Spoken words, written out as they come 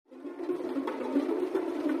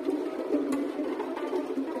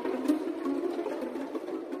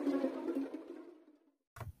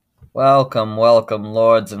Welcome,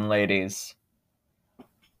 lords and ladies.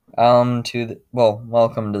 Welcome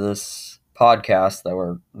to this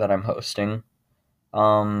podcast that I'm hosting.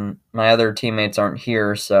 My other teammates aren't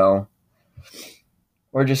here, so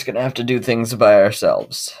we're just gonna have to do things by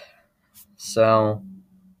ourselves. So,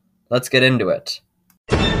 let's get into it.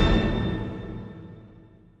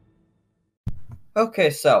 Okay,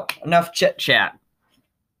 so enough chit chat.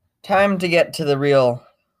 Time to get to the real,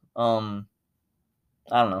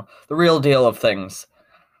 the real deal of things.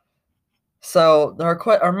 So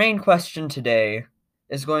our main question today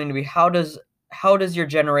is going to be how does your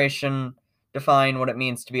generation define what it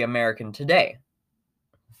means to be American today?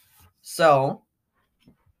 So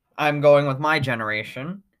I'm going with my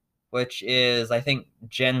generation, which is I think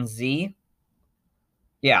Gen Z.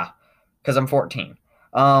 Yeah, because I'm 14.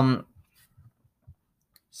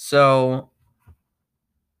 So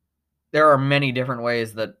there are many different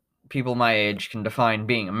ways that people my age can define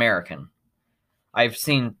being American. I've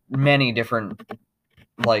seen many different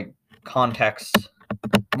contexts.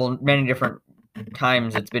 Well, many different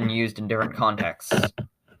times it's been used in different contexts.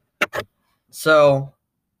 So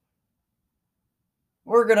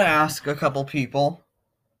we're gonna ask a couple people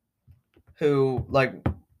who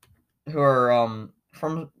are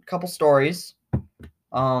from a couple stories,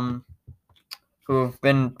 who have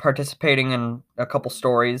been participating in a couple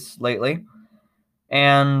stories lately,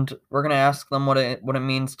 and we're gonna ask them what it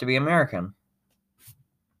means to be American.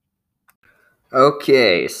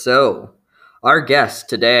 Okay, so our guest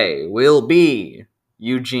today will be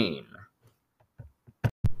Eugene.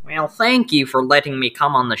 Well, thank you for letting me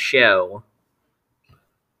come on the show.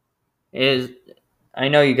 I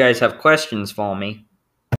know you guys have questions for me.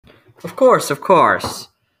 Of course.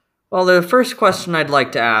 Well, the first question I'd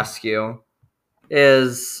like to ask you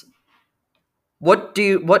is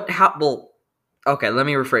okay, let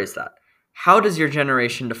me rephrase that. How does your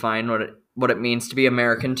generation define what it means to be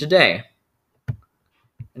American today?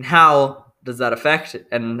 And how does that affect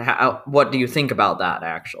and what do you think about that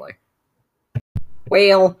actually?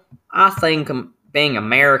 Well, I think being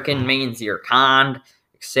American means you're kind,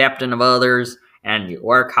 accepting of others, and you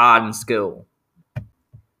work hard in school.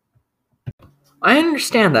 I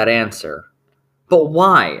understand that answer, but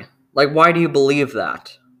why? Why do you believe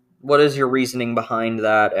that? What is your reasoning behind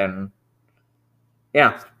that? And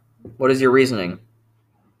yeah, what is your reasoning?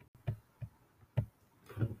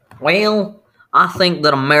 Well, I think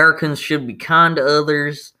that Americans should be kind to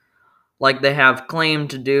others, like they have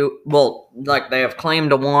claimed to do. Well, like they have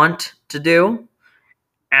claimed to want to do.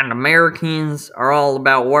 And Americans are all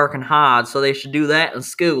about working hard, so they should do that in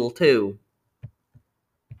school too.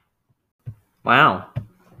 Wow.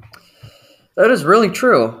 That is really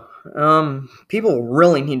true. People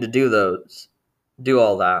really need to do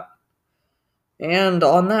all that. And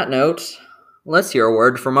on that note, let's hear a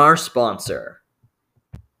word from our sponsor.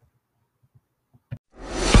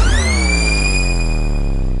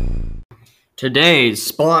 Today's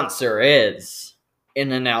sponsor is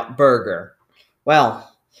In-N-Out Burger.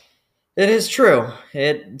 Well, it is true.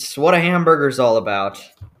 It's what a hamburger's all about.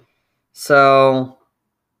 So,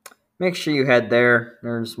 make sure you head there.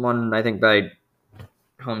 There's one, I think, by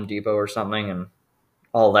Home Depot or something, and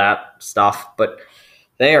all that stuff. But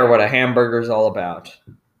they are what a hamburger's all about.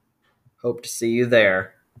 Hope to see you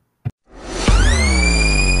there.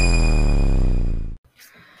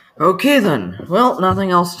 Okay then. Well,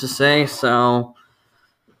 nothing else to say, so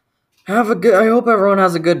I hope everyone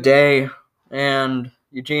has a good day. And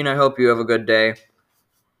Eugene, I hope you have a good day.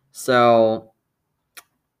 So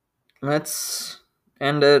let's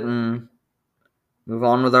end it and move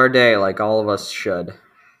on with our day like all of us should.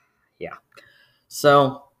 Yeah.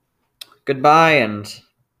 So goodbye and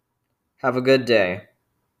have a good day.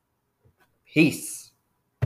 Peace.